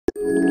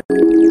Hello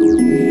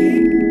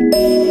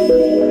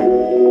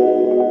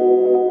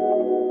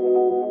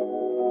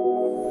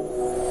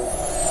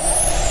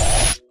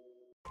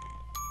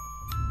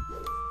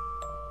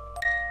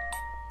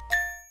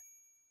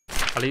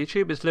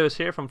YouTube, it's Lewis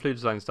here from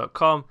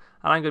fluiddesigns.com,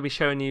 and I'm going to be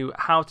showing you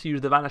how to use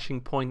the vanishing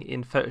point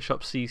in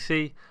Photoshop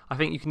CC. I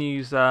think you can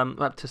use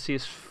up to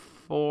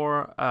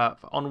CS4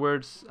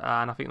 onwards,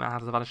 and I think that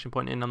has the vanishing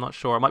point in. I'm not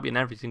sure, it might be in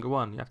every single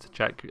one. You have to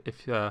check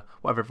if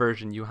whatever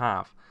version you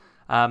have.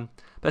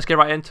 Let's get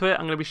right into it. I'm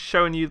going to be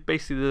showing you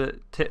basically the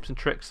tips and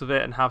tricks of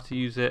it and how to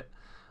use it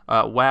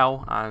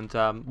well, and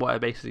what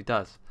it basically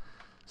does.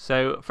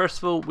 So first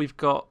of all, we've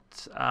got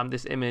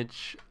this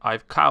image.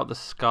 I've cut out the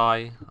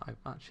sky. I've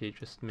actually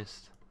just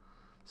missed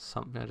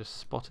something I just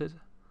spotted.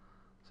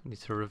 So I need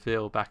to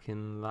reveal back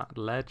in that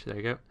ledge. There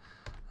you go.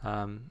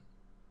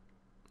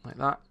 Like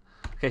that.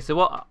 Okay, so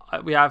what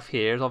we have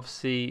here is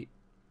obviously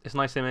this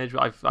nice image.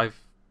 I've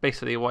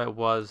basically what it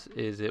was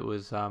is it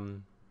was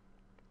 1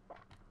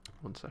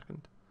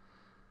 second.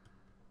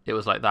 It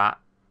was like that.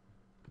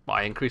 But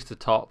I increased the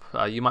top.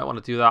 You might want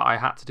to do that. I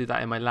had to do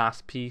that in my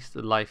last piece,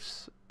 the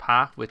life's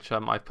path, which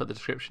I've put in the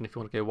description if you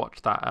want to go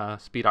watch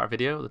that speed art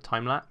video, the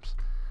time lapse.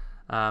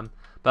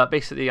 But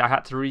basically I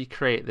had to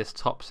recreate this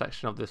top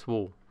section of this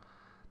wall.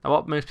 Now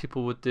what most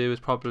people would do is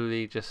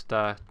probably just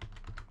try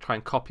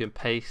and copy and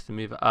paste and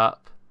move it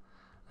up,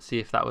 see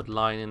if that would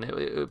line,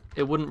 and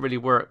it wouldn't really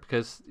work,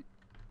 because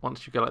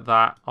once you go like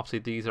that, obviously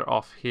these are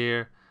off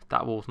here,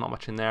 that wall's not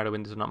much in there, the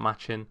windows are not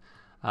matching.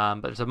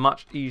 But there's a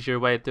much easier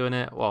way of doing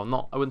it. Well,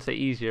 not, I wouldn't say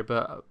easier,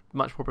 but a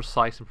much more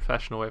precise and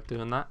professional way of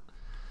doing that.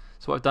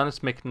 So what I've done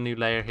is make a new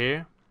layer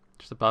here,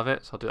 just above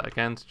it. So I'll do that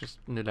again. So just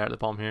a new layer at the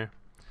bottom here.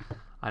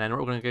 And then what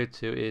we're going to go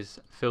to is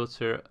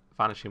filter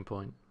vanishing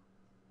point.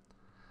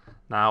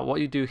 Now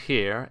what you do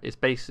here is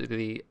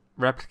basically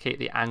replicate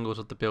the angles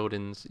of the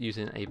buildings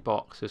using a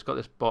box. So it's got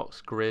this box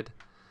grid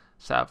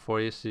set up for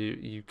you. So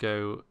you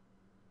go,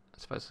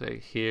 let's say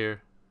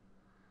here.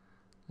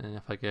 And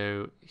if I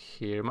go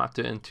here, I might have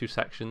to do it in 2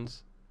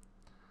 sections.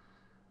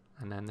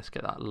 And then let's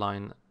get that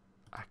line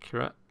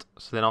accurate.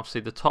 So then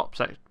obviously the top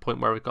point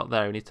where we've got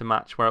there, we need to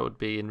match where it would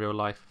be in real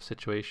life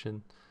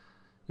situation.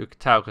 You could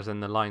tell because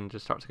then the line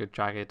just starts to go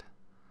jagged.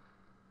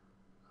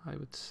 I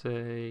would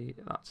say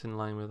that's in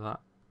line with that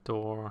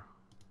door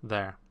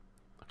there.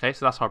 Okay,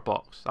 so that's our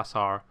box, that's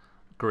our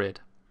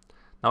grid.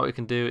 Now what we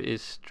can do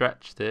is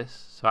stretch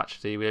this. So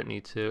actually we don't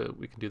need to,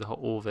 we can do the whole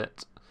all of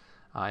it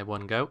in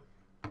one go.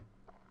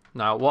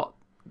 Now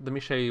let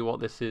me show you what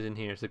this is in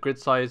here. So the grid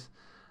size,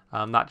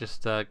 that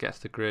just gets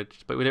the grid,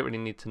 but we don't really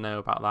need to know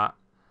about that.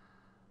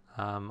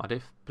 I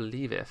don't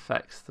believe it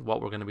affects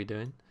what we're going to be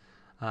doing.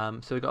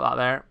 So we've got that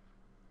there.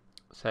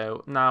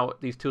 So now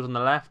these tools on the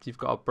left, you've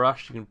got a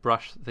brush, you can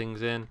brush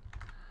things in.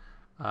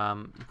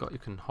 You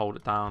can hold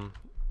it down,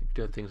 you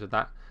can do things with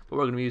that. What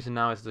we're going to be using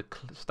now is the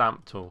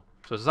stamp tool.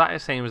 So it's exactly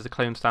the same as the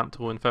clone stamp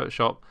tool in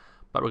Photoshop,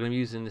 but we're going to be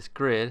using this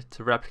grid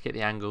to replicate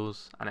the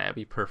angles, and it'll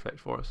be perfect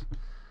for us.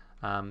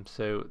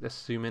 So let's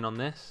zoom in on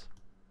this.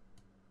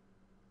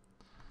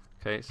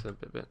 Okay, it's a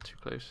bit too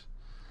close.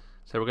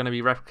 So we're going to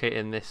be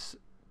replicating this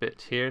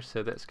bit here. So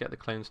let's get the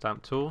clone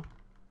stamp tool.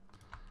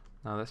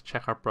 Now let's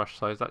check our brush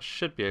size. That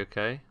should be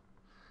okay.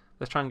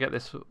 Let's try and get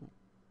this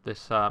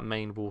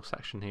main wall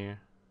section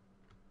here.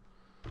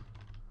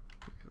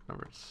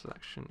 Number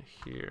selection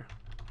here.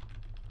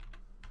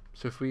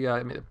 So if we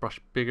make the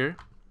brush bigger,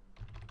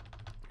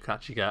 you can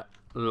actually get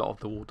a lot of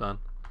the wall done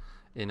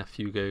in a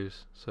few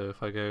goes. So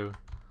if I go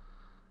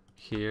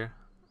here,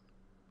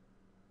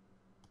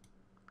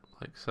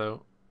 like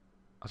so,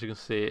 as you can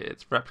see,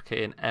 it's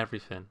replicating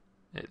everything.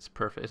 It's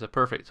perfect. It's a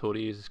perfect tool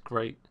to use. It's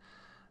great.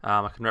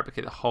 I can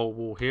replicate the whole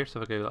wall here. So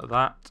if I go like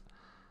that,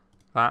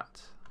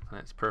 and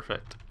it's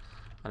perfect.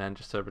 And then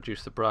just to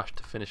reduce the brush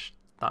to finish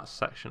that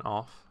section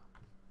off.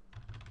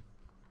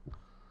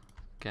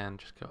 Again,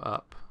 just go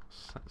up.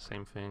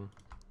 Same thing.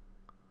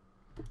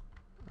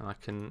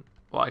 And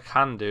what I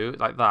can do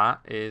like that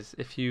is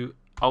if you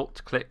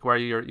Alt click where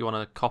you want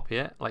to copy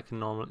it, like you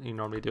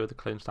normally do with the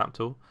clone stamp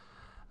tool,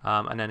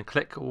 and then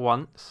click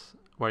once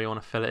where you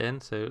want to fill it in,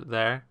 so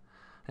there,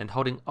 and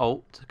holding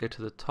Alt, go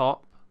to the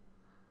top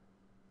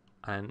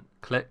and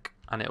click,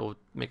 and it will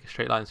make a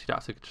straight line, so you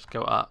don't have to just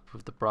go up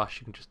with the brush.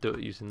 You can just do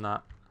it using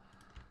that,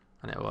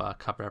 and it will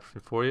cover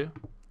everything for you.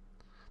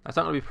 That's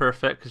not going to be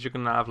perfect because you're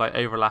going to have like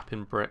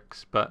overlapping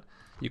bricks, but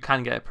you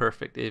can get it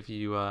perfect if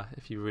you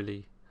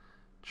really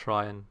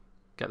try and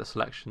get the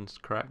selections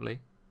correctly.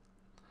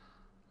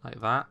 Like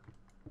that.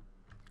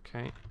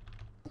 Okay.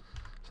 So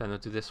then we'll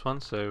do this one.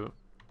 So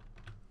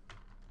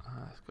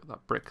it's got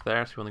that brick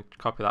there. So we want to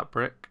copy that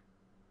brick.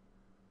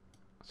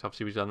 So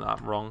obviously we've done that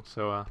wrong.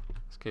 So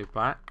let's go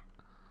back.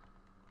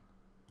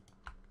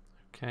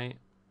 Okay.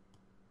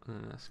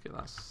 And let's get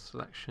that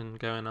selection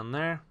going on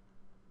there.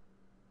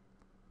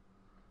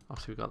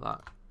 Obviously we've got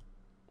that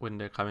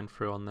window coming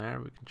through on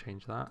there. We can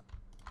change that.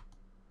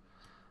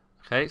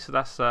 Okay. So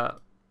that's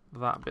that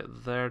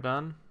bit there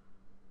done.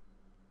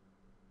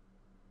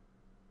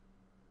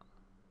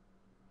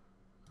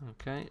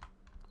 Okay,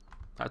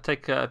 It'll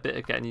take a bit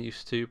of getting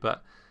used to,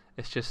 but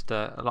it's just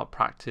a lot of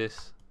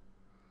practice.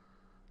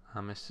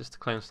 It's just a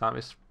clone stamp.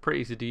 It's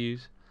pretty easy to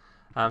use.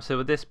 So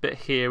with this bit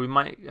here, we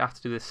might have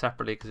to do this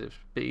separately because it's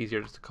a bit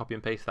easier just to copy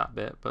and paste that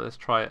bit, but let's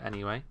try it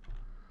anyway.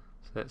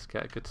 So let's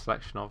get a good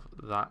selection of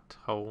that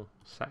whole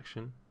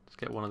section. Let's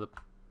get one of the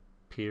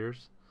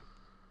peers.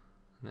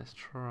 And let's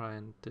try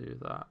and do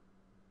that.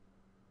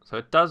 So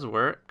it does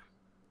work,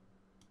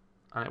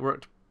 and it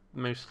worked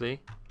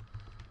mostly.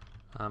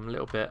 A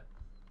little bit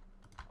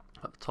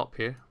at the top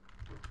here,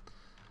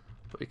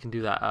 but we can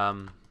do that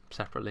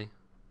separately.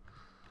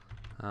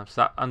 So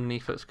that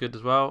underneath looks good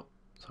as well.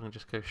 So I can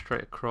just go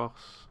straight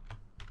across,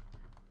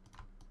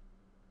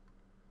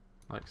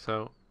 like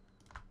so.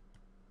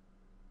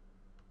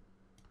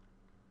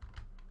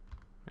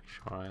 Make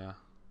sure I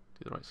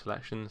do the right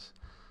selections.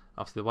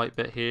 After the white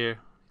bit here,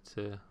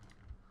 to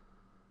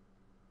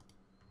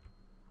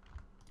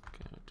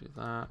do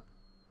that.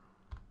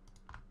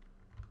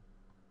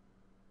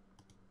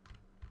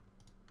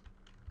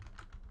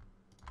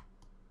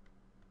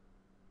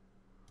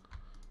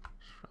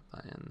 Just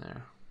rub that in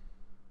there.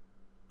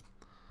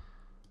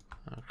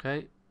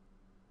 Okay.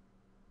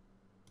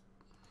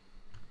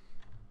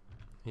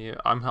 Yeah,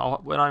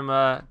 when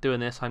I'm doing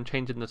this, I'm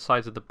changing the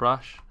size of the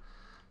brush.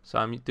 So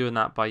I'm doing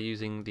that by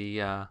using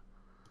the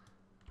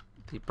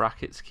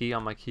brackets key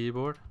on my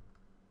keyboard.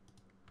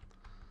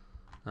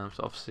 So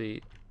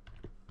obviously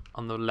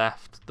on the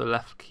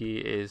left key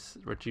is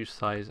reduce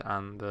size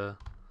and the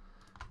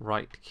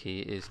right key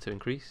is to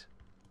increase.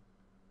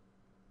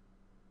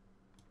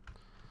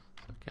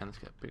 So again, let's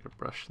get a bigger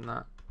brush than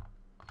that.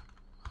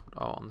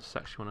 On the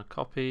section you want to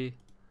copy.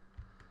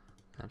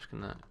 I'm just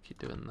going to keep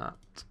doing that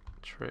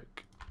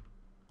trick.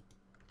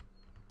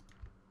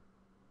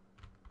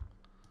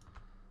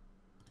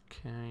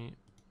 Okay.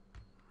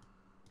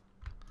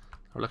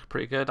 We're looking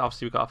pretty good.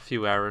 Obviously we've got a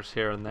few errors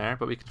here and there,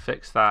 but we can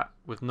fix that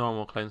with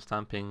normal clone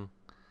stamping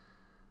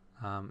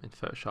in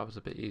Photoshop. Is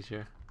a bit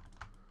easier.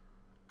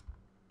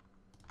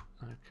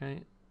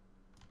 Okay.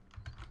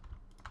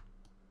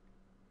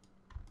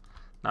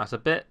 Now it's a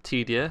bit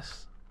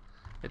tedious.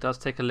 It does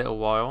take a little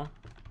while,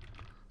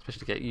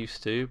 especially to get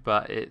used to,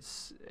 but it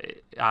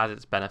has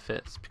its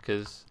benefits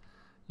because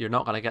you're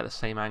not going to get the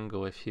same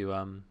angle if you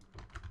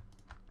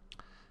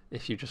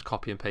just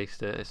copy and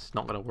paste it. It's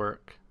not going to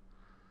work,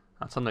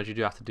 and sometimes you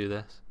do have to do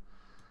this.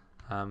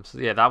 So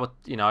yeah, that would,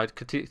 I'd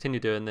continue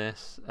doing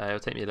this. It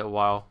would take me a little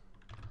while,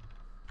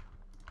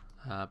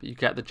 but you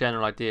get the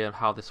general idea of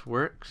how this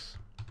works.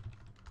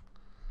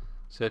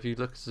 So if you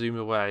zoom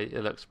away,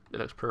 it looks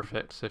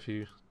perfect. So if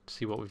you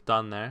see what we've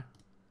done there.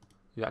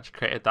 You actually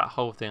created that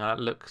whole thing, and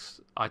it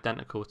looks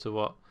identical to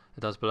what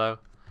it does below.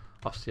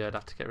 Obviously I'd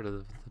have to get rid of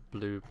the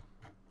blue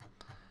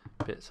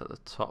bits at the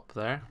top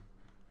there,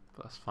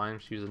 but that's fine.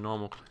 Just use a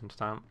normal clone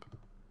stamp,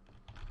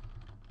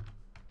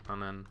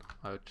 and then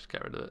I would just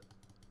get rid of it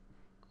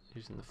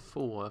using the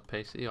full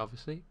opacity,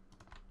 obviously.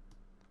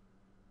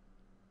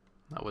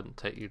 That wouldn't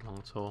take you long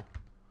at all.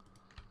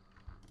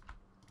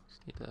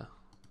 Just need to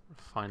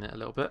refine it a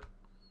little bit.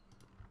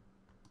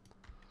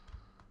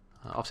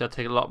 Obviously I'll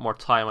take a lot more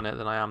time on it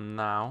than I am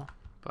now,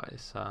 but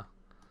it's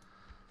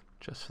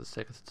just for the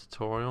sake of the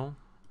tutorial.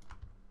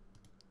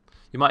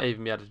 You might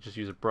even be able to just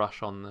use a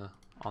brush on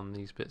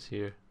these bits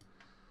here.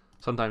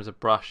 Sometimes a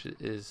brush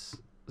is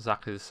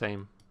exactly the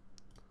same.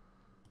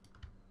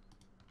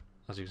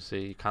 As you can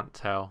see, you can't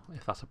tell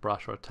if that's a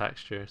brush or a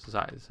texture. It's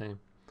exactly the same.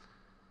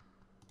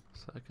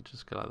 So I could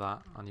just go like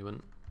that, and you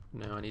wouldn't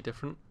know any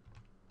different.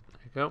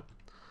 There you go.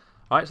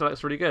 Alright, so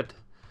that's really good.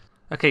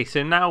 Okay,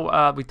 so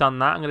now we've done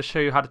that, I'm going to show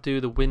you how to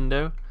do the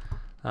window.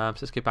 So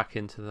let's get back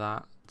into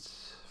that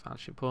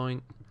vanishing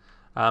point.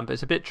 But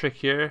it's a bit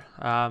trickier.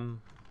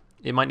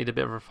 It might need a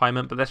bit of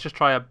refinement, but let's just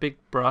try a big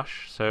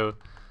brush. So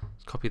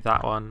let's copy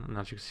that one, and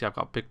as you can see, I've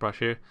got a big brush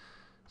here.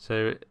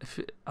 So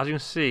as you can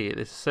see,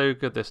 it's so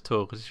good, this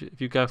tool, because if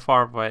you go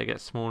far away, it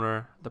gets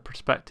smaller. The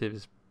perspective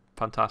is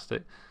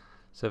fantastic.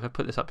 So if I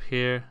put this up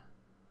here,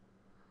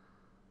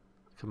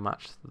 I can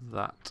match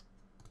that.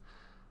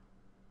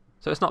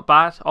 So it's not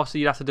bad.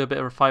 Obviously you have to do a bit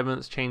of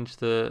refinements, change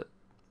the,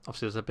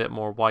 obviously there's a bit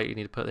more white you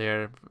need to put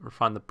there,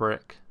 refine the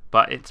brick,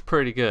 but it's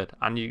pretty good,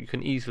 and you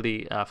can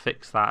easily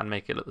fix that and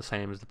make it look the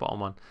same as the bottom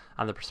one,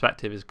 and the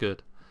perspective is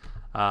good.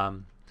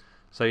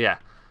 So yeah,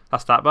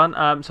 that's that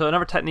one. So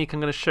another technique I'm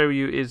going to show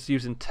you is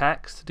using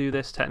text to do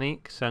this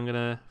technique. So I'm going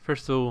to,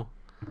 first of all,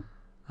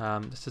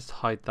 let's just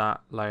hide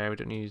that layer. We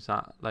don't use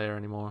that layer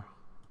anymore.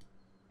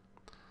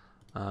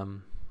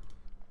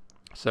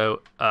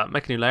 So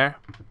make a new layer.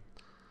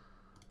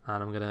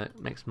 And I'm going to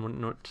make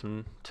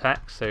some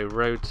text, so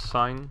road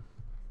sign,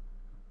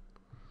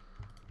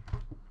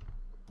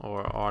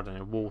 or I don't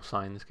know, wall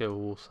sign. Let's go with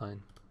wall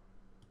sign,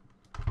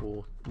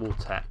 wall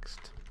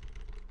text.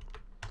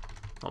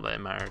 Not that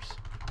it matters.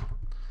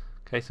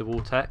 Okay, so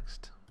wall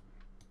text.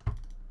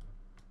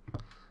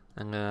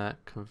 I'm going to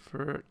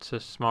convert to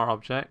smart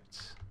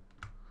objects.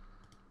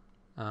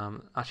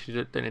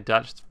 Actually, don't need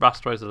that. Just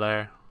rasterize the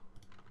layer.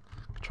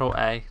 Control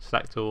A,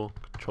 select all.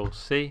 Control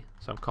C.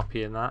 So I'm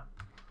copying that.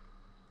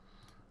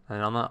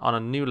 And on a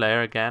new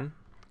layer again,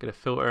 get a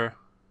filter,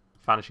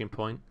 vanishing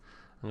point.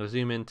 I'm going to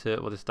zoom into,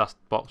 well, this dust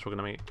box we're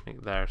going to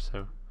make there,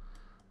 so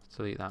let's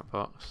delete that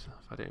box.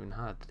 If I don't even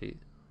have to delete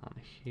on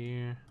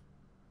here.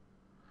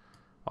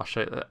 I'll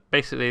show you that.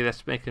 Basically,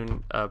 that's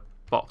making a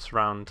box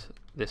around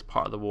this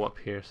part of the wall up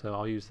here, so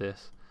I'll use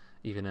this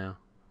even now.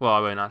 Well, I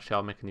won't actually,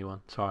 I'll make a new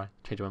one. Sorry,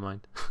 changed my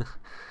mind.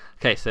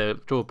 Okay, so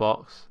draw a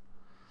box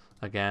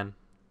again.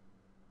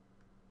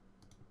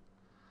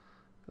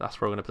 That's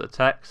where we're going to put the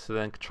text. So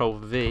then Control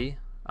V,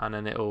 and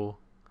then it'll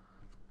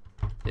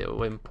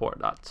import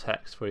that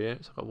text for you.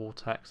 So I've got wall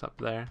text up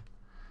there.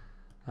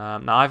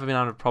 Now I've been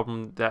having a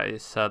problem that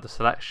is the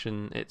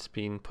selection. It's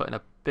been putting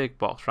a big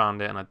box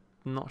around it, and I'm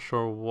not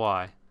sure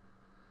why.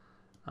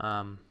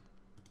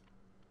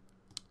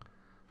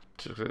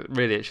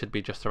 Really, it should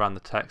be just around the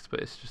text,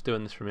 but it's just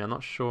doing this for me. I'm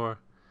not sure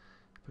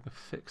if I can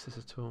fix this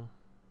at all.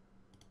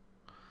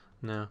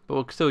 No, but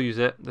we'll still use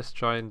it. Let's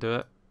try and do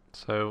it.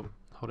 So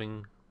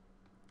holding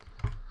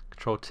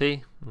Control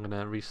T, I'm going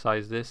to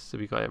resize this so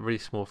we got it really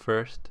small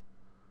first,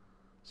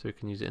 so we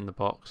can use it in the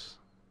box.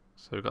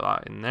 So we've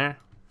got that in there.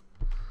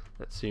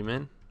 Let's zoom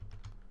in.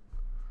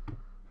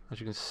 As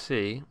you can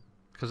see,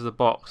 because of the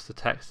box, the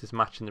text is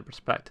matching the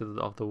perspective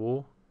of the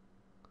wall.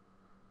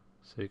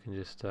 So you can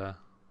just, if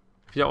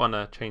you don't want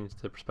to change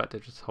the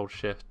perspective, just hold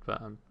Shift,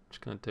 but I'm just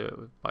going to do it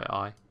by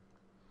eye.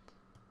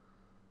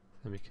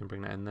 Then we can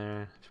bring that in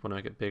there. If you want to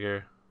make it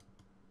bigger,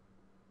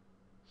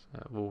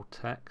 so wall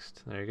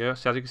text, there you go.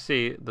 So as you can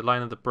see, the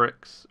line of the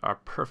bricks are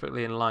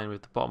perfectly in line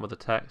with the bottom of the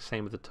text,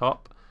 same with the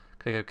top.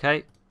 Click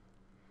OK.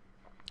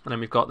 And then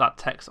we've got that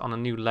text on a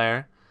new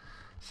layer.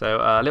 So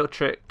a little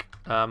trick,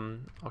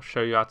 I'll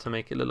show you how to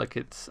make it look like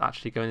it's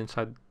actually going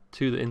inside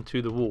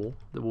into the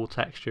wall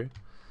texture.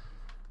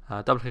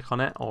 Double click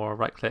on it or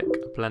right click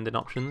blending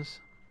options.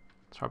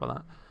 Sorry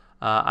about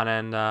that.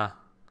 And then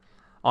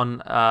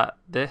on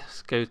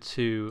this, go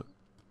to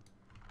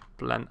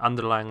blend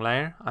underlying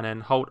layer, and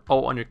then hold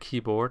Alt on your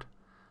keyboard,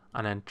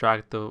 and then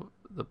drag the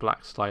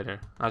black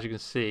slider. As you can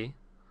see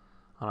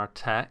on our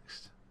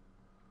text,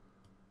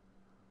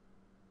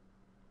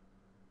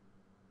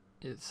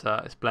 it's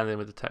blending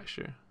with the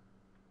texture.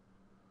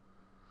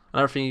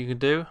 Another thing you can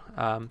do,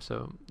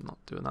 so not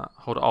doing that,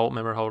 hold Alt,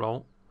 remember hold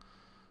Alt.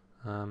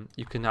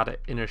 You can add an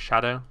inner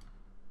shadow,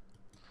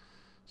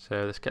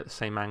 so let's get the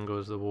same angle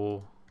as the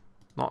wall,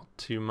 not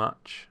too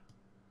much,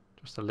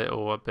 just a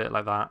bit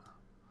like that.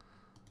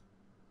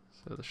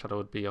 So the shadow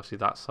would be obviously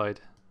that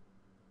side.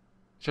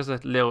 Just a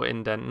little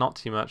indent, not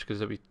too much because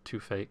it'll be too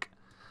fake.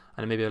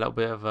 And then maybe a little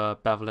bit of a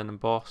bevel and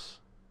emboss.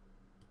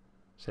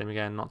 Same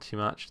again, not too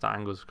much. That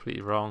angle is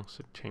completely wrong,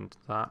 so change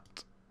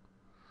that.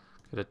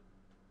 Get a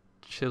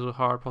chisel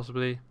hard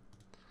possibly.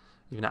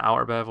 Even an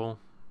outer bevel.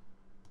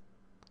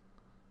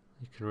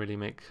 You can really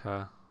make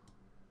it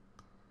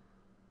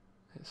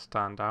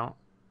stand out.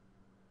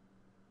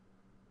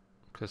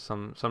 Because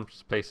some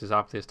spaces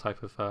have this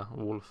type of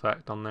wall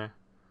effect on there.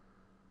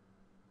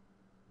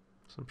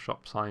 Some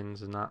shop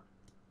signs and that.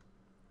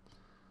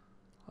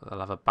 They'll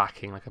have a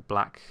backing, like a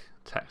black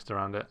text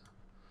around it.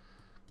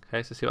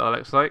 Okay, so see what that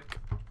looks like.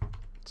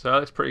 So that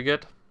looks pretty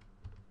good.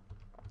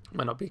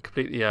 Might not be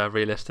completely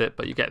realistic,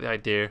 but you get the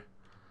idea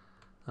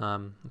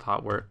of how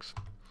it works.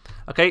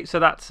 Okay, so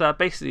that's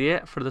basically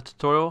it for the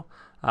tutorial.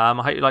 I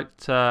hope you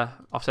liked.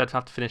 Obviously, I'd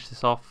have to finish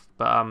this off,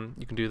 but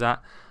you can do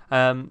that.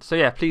 So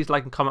yeah, please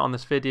like and comment on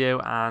this video,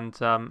 and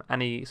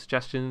any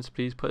suggestions,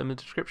 please put them in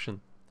the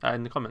description,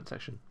 in the comment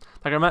section.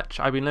 Thank you very much.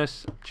 I've been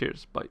Lewis.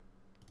 Cheers. Bye.